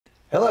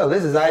Hello,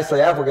 this is Ashley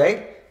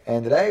Applegate,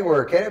 and today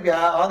we're at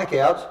KWI on the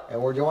couch,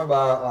 and we're joined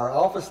by our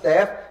office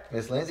staff,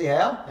 Miss Lindsey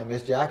Howe and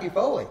Miss Jackie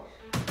Foley.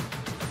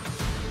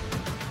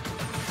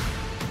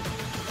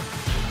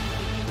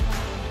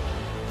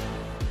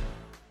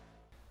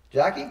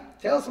 Jackie,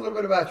 tell us a little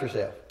bit about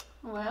yourself.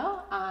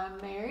 Well, I'm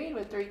married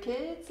with 3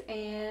 kids,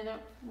 and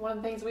one of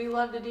the things we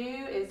love to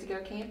do is to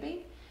go camping.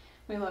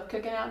 We love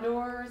cooking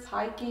outdoors,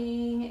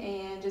 hiking,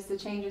 and just a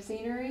change of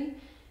scenery.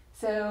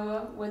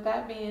 So with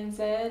that being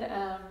said,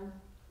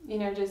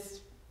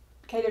 just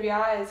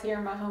KWI is here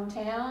in my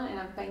hometown, and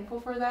I'm thankful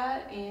for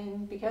that.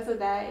 And because of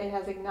that, it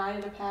has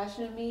ignited a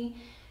passion in me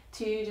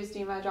to just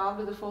do my job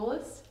to the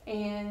fullest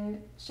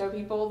and show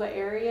people the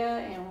area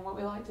and what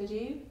we like to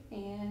do.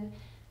 And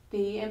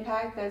the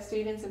impact that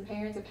students and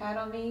parents have had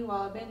on me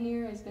while I've been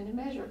here has been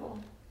immeasurable.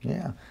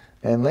 Yeah.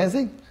 And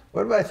Lindsey,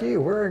 what about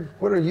you? Where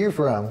are you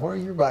from? What are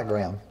your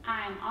background?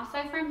 I'm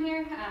also from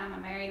here.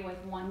 I'm married with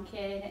 1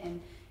 kid,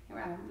 and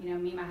me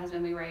and my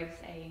husband, we raise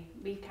a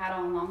beef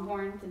cattle and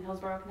longhorns in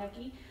Hillsborough,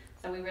 Kentucky.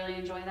 So we really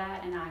enjoy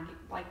that, and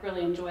I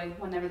really enjoy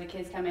whenever the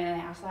kids come in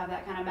and they also have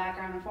that kind of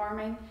background in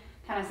farming.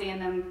 Kind of seeing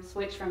them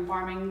switch from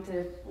farming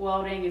to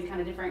welding is kind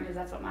of different because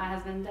that's what my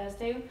husband does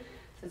too.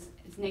 So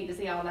it's neat to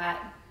see all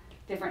that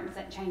different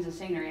change of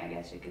scenery, I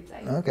guess you could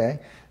say. Okay.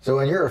 So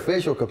in your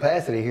official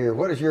capacity here,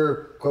 what is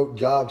your, quote,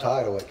 job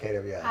title at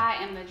KWI? I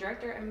am the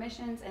Director of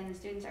Admissions and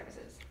Student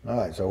Services. All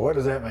right. So what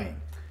does that mean?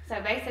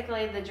 So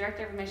basically, the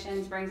Director of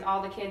Admissions brings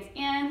all the kids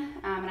in,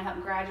 and I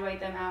help graduate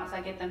them out, so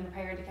I get them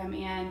prepared to come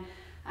in,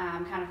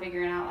 kind of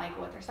figuring out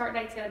what their start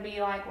date's going to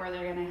be like, where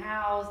they're going to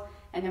house,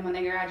 and then when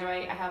they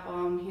graduate, I help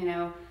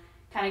them,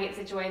 kind of get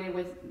situated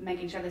with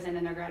making sure they send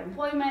in their grad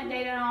employment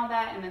data and all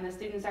that, and then the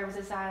student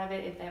services side of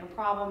it, if they have a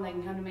problem, they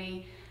can come to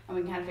me, and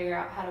we can kind of figure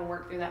out how to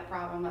work through that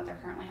problem that they're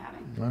currently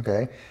having.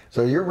 Okay,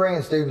 so you're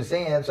bringing students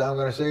in, so I'm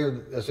going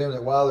to assume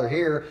that while they're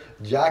here,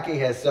 Jackie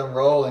has some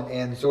role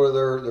in sort of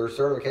their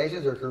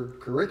certifications or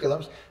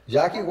curriculums.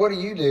 Jackie, what do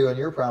you do in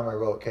your primary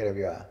role at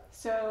KWI?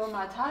 So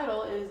my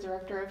title is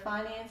Director of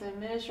Finance and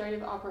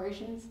Administrative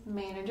Operations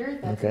Manager.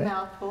 That's Okay. a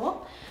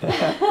mouthful.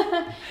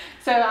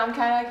 So I'm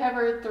kind of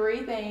covered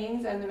 3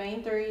 things, and the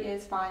main 3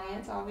 is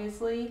finance,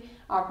 obviously,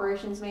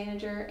 operations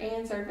manager,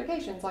 and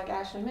certifications, like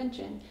Ashley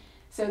mentioned.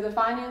 So the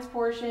finance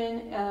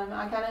portion,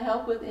 I kind of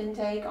help with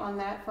intake on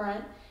that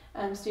front.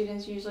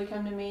 Students usually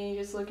come to me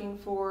just looking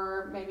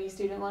for maybe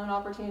student loan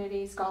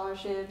opportunities,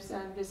 scholarships,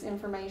 just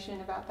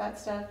information about that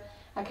stuff.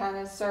 I kind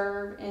of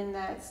serve in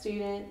that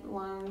student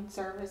loan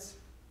service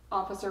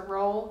officer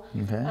role.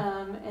 Okay.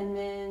 And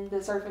then the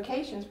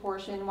certifications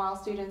portion, while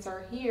students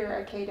are here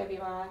at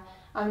KWI,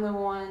 I'm the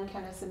one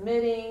kind of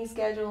submitting,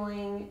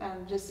 scheduling,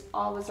 just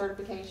all the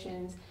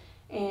certifications,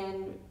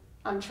 and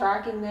I'm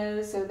tracking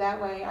those so that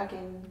way I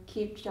can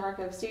keep track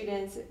of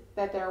students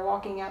that they're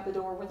walking out the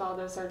door with all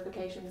those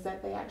certifications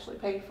that they actually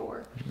paid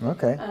for.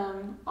 Okay.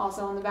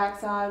 Also on the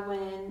backside,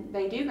 when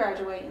they do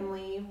graduate and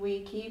leave,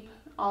 we keep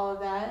all of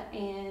that,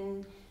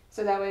 and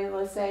so that way,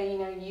 let's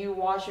say you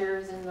wash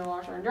yours in the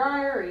washer and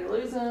dryer, or you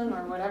lose them,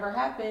 or whatever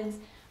happens,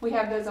 we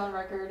have those on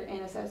record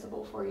and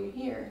accessible for you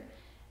here.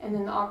 And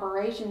then the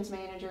operations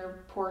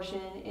manager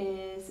portion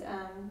is,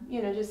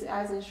 just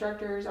as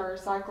instructors are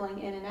cycling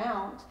in and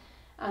out,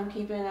 I'm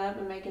keeping up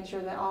and making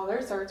sure that all their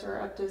certs are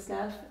up to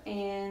snuff,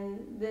 and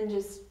then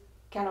just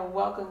kind of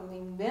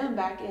welcoming them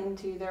back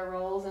into their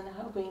roles and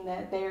hoping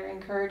that they're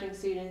encouraging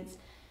students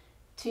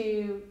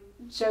to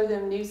show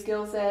them new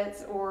skill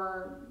sets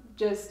or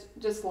just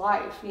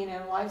life,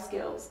 life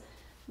skills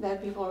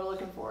that people are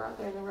looking for out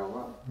there in the real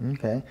world.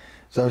 Okay.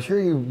 So sure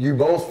you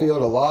both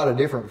field a lot of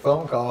different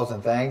phone calls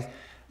and things.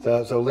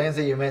 So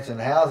Lindsey, you mentioned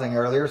housing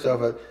earlier.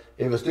 So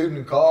if a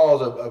student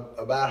calls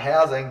about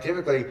housing,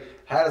 typically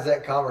how does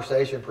that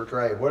conversation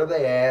portray? What do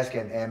they ask,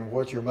 and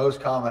what's your most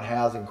common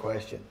housing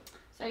question?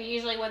 So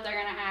usually what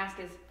they're going to ask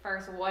is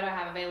first, what do I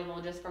have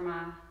available just for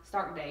my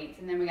start dates?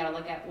 And then we got to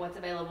look at what's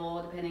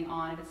available depending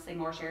on if it's a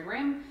single or shared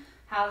room,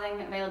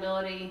 housing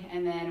availability,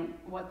 and then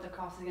what the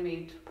cost is going to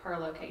be per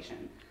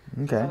location.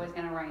 Okay. It's always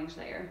going to range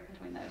there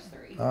between those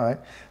 3. All right.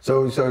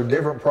 So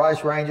different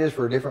price ranges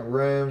for different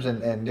rooms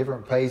and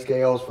different pay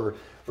scales for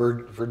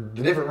the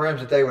different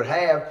rooms that they would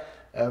have.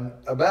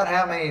 About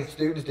how many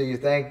students do you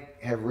think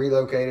have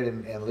relocated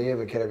and live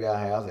in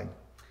KWI housing?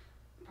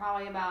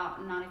 Probably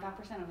about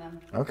 95% of them.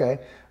 Okay.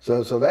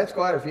 So that's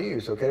quite a few.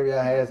 So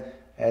KWI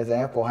has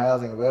ample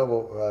housing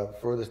available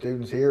for the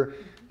students here.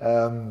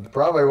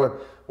 Probably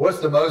what's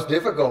the most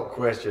difficult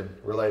question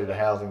related to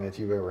housing that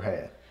you've ever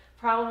had?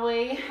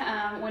 Probably,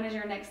 when is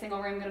your next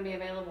single room going to be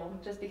available?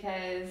 Just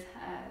because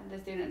the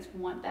students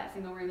want that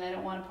single room. They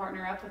don't want to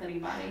partner up with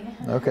anybody.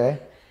 Okay.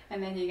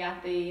 And then you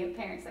got the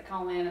parents that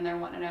call in and they're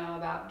wanting to know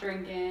about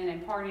drinking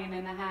and partying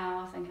in the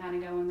house and kind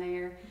of going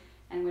there.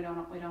 And we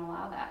don't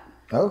allow that.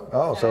 So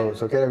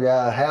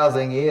KWI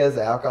housing is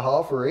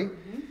alcohol free.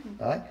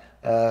 Mm-hmm.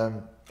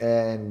 Right?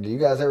 And do you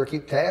guys ever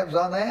keep tabs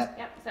on that?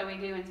 Yep, so we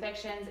do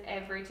inspections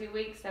every 2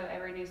 weeks. So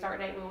every new start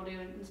date we will do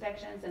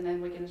inspections, and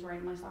then we can just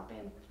randomly stop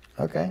in.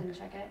 Okay. And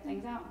check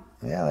things out.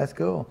 Yeah, that's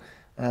cool.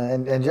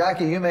 And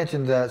Jackie, you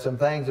mentioned some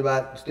things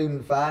about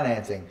student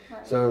financing.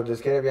 Right. So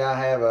does KWI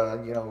have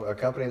a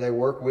company they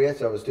work with,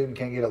 so if a student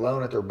can't get a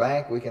loan at their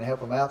bank, we can help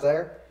them out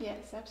there?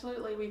 Yes,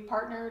 absolutely. We've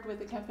partnered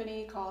with a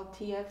company called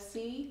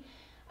TFC.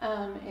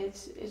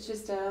 It's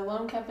just a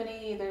loan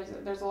company.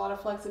 There's a lot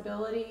of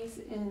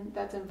flexibilities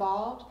that's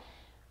involved.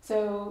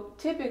 So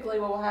typically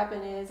what will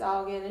happen is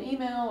I'll get an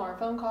email or a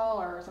phone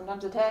call or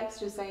sometimes a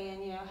text just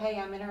saying, hey,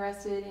 I'm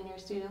interested in your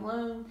student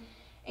loan.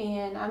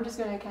 And I'm just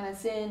going to kind of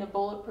send a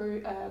bullet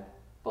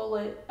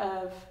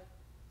of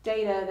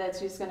data that's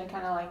just going to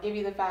kind of like give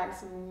you the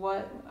facts and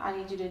what I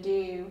need you to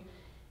do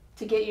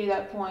to get you to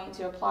that point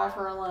to apply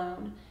for a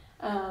loan.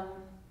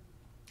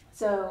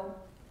 So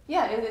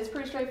yeah, it's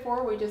pretty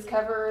straightforward. We just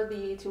cover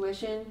the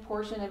tuition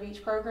portion of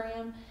each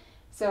program.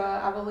 So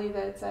I believe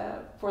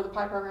that for the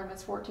PIE program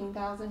it's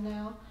 $14,000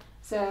 now.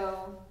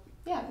 So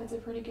yeah, it's a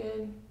pretty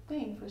good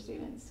thing for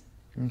students.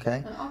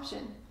 Okay. An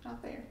option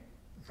out there.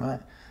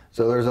 Right.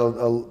 So there's a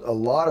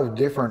lot of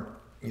different,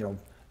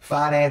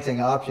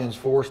 financing options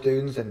for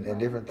students and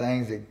different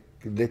things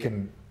that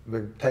can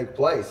take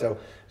place.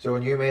 So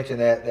when you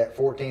mentioned that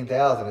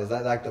 $14,000, is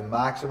that like the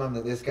maximum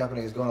that this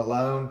company is going to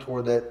loan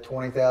toward that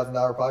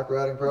 $20,000 pipe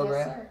routing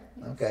program? Yes, sir.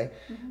 Yes. Okay.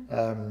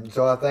 Mm-hmm.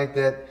 So I think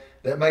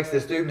that makes the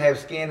student have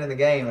skin in the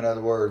game, in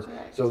other words.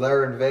 Correct. So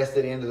they're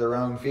invested into their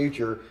own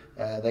future.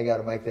 They got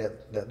to make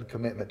that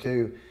commitment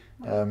too.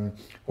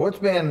 What's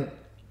been,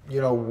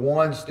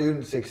 one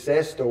student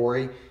success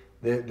story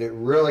that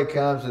really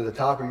comes to the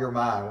top of your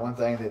mind? One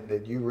thing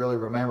that you really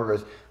remember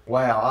is,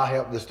 wow, I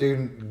helped the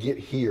student get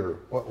here.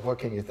 What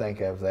can you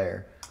think of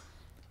there?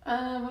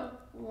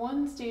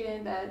 One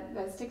student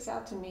that sticks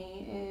out to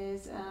me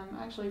is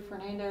actually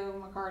Fernando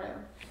Macardo.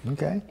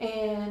 Okay.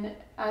 And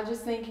I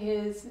just think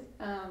his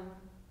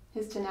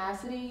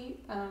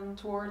tenacity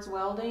towards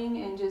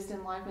welding and just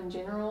in life in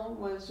general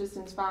was just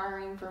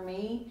inspiring for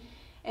me.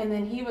 And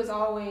then he was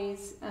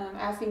always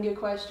asking good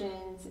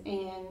questions,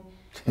 and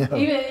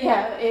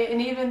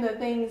even the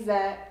things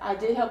that I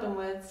did help him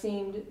with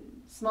seemed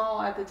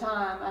small at the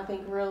time, I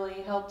think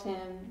really helped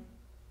him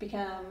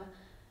become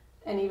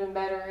an even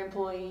better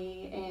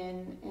employee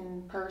and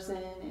in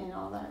person and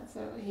all that.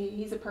 So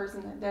he's a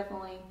person that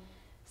definitely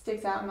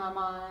sticks out in my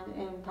mind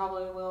and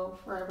probably will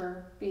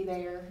forever be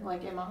there,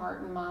 like in my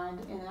heart and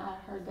mind. And I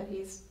heard that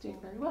he's doing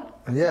very well.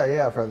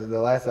 Yeah. For the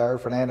last I heard,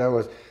 Fernando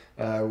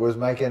was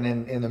making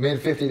in the mid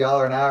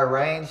 $50 an hour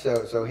range.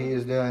 So he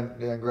is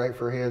doing great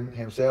for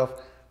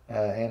himself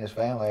and his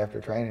family after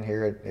training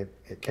here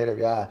at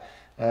KWI.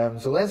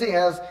 So Lindsey,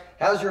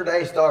 how's your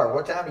day start?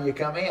 What time do you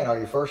come in? Are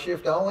you first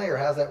shift only, or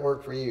how's that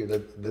work for you?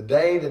 The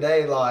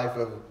day-to-day life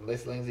of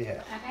Miss Lindsey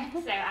House. Okay,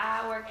 so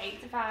I work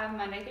 8 to 5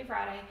 Monday through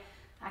Friday.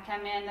 I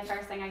come in, the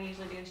first thing I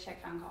usually do is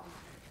check phone calls.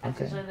 That's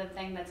Okay. usually the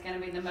thing that's going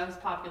to be the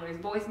most popular is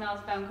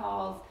voicemails, phone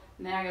calls,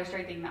 and then I go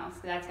straight to emails.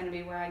 So that's going to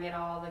be where I get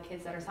all the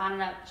kids that are signing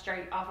up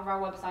straight off of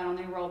our website on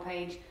the enroll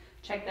page,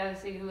 check those,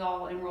 see who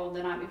all enrolled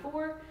the night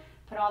before,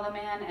 put all them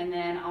in, and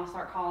then I'll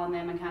start calling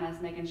them and kind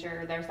of making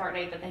sure their start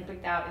date that they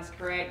picked out is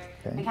correct,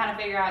 Okay. and kind of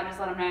figure out,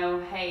 just let them know,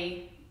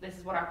 hey, this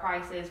is what our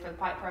price is for the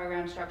pipe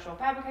program, structural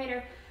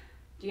fabricator.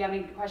 Do you have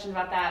any questions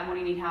about that? And what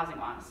do you need housing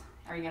wise?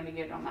 Are you going to be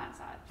good on that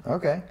side?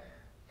 Okay,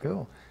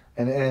 cool.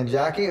 And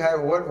Jackie,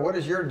 what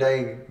does your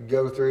day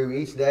go through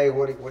each day?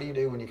 What do you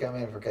do when you come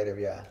in for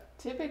KWI?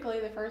 Typically,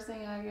 the first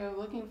thing I go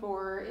looking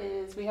for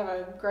is we have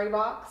a gray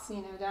box,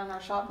 down in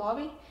our shop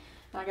lobby.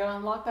 I go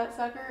unlock that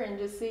sucker and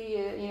just see,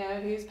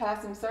 who's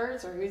passed some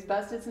certs or who's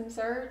busted some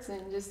certs,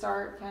 and just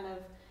start kind of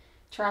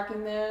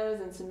tracking those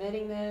and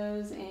submitting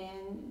those,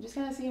 and just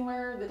kind of seeing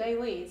where the day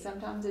leads.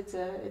 Sometimes it's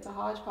a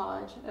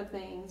hodgepodge of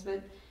things,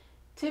 but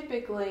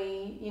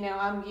typically,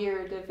 I'm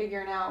geared to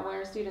figuring out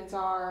where students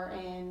are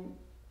and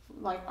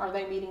like, are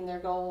they meeting their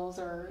goals,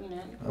 or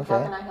Okay.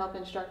 how can I help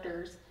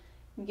instructors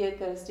get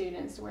those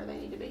students to where they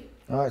need to be.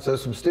 All right, so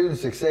some student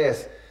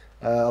success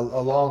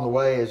along the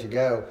way as you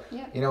go.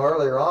 Yeah.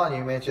 Earlier on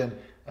you mentioned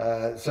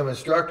some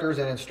instructors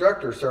and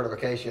instructor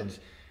certifications.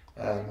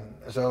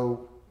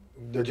 So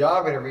the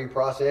job interview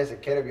process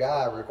at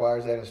KWI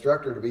requires that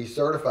instructor to be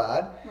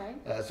certified.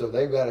 Right. So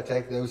they've got to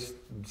take those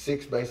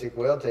 6 basic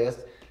weld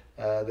tests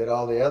that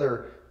all the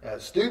other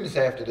students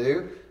have to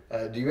do.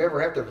 Do you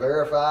ever have to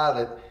verify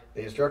that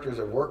the instructors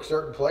have worked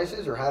certain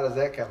places, or how does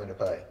that come into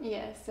play?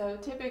 Yes, so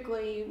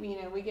typically,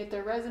 we get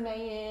their resume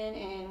in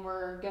and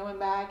we're going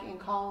back and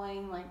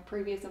calling like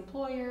previous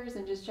employers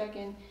and just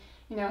checking,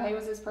 hey,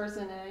 was this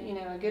person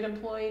a good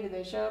employee? Did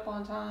they show up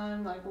on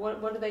time? Like,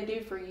 what do they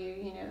do for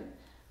you?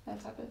 That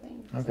type of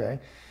thing. Okay.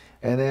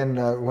 And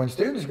then when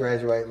students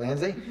graduate,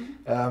 Lindsey,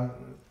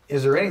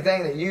 is there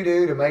anything that you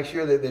do to make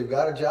sure that they've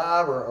got a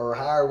job, or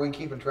how are we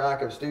keeping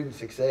track of student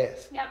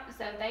success? Yep,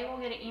 so they will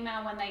get an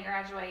email when they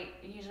graduate,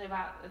 usually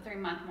about the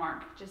 3-month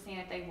mark, just seeing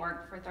if they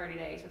worked for 30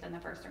 days within the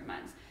first 3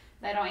 months.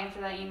 If they don't answer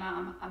that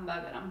email, I'm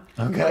bugging them.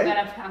 Okay.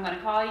 I'm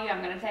gonna call you,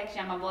 I'm gonna text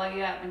you, I'm gonna blow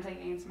you up until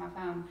you answer my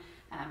phone,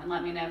 and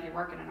let me know if you're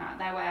working or not.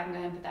 That way I can go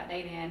ahead and put that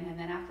date in, and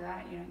then after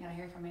that, you don't gotta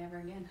hear from me ever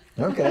again.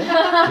 Okay.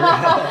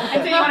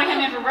 Until you wanna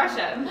come in for brush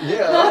up.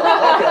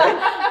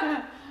 Yeah,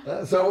 okay.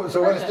 So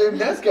when a student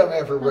does come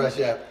in for brush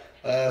up,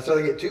 so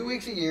they get 2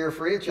 weeks a year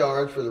free of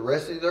charge for the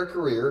rest of their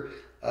career.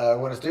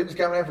 When a student's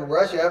coming in for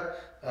brush up,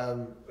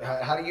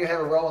 how do you have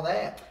a role in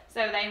that?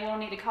 So they will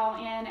need to call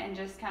in and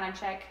just kind of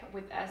check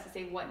with us to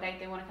see what date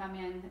they want to come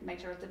in, make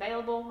sure it's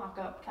available.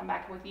 I'll come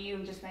back with you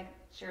and just make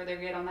sure they're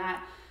good on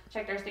that.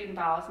 Check their student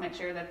files, make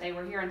sure that they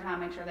were here in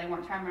time, make sure they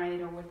weren't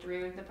terminated or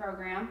withdrew the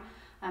program.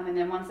 And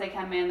then once they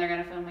come in, they're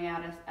going to fill me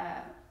out as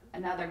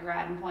another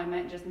grad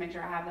employment, just to make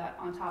sure I have that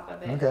on top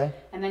of it. Okay.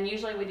 And then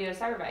usually we do a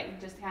survey,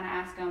 just to kind of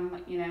ask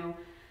them, you know,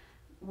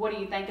 what do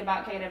you think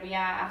about KWI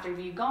after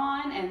you've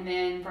gone? And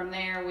then from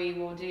there, we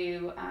will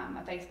do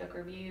a Facebook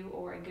review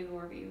or a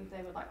Google review if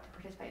they would like to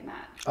participate in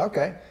that.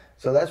 Okay,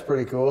 so that's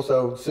pretty cool.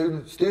 So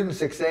student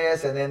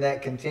success, and then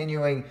that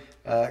continuing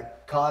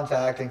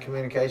contact and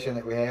communication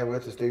that we have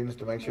with the students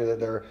to make sure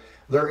that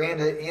they're in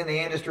the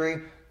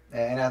industry,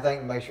 and I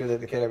think make sure that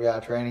the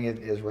KWI training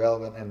is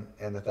relevant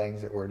in the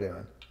things that we're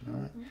doing. All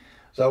right.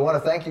 So I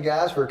want to thank you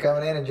guys for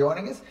coming in and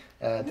joining us.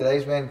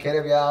 Today's been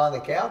KWI on the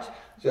Couch.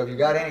 So if you've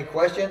got any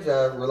questions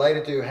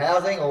related to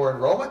housing or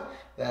enrollment,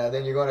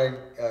 then you're going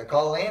to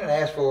call in and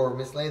ask for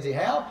Miss Lindsey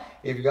Howe.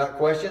 If you've got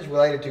questions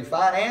related to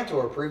finance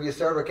or previous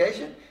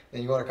certification,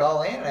 then you're going to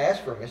call in and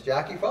ask for Miss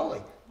Jackie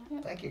Foley.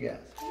 Thank you guys.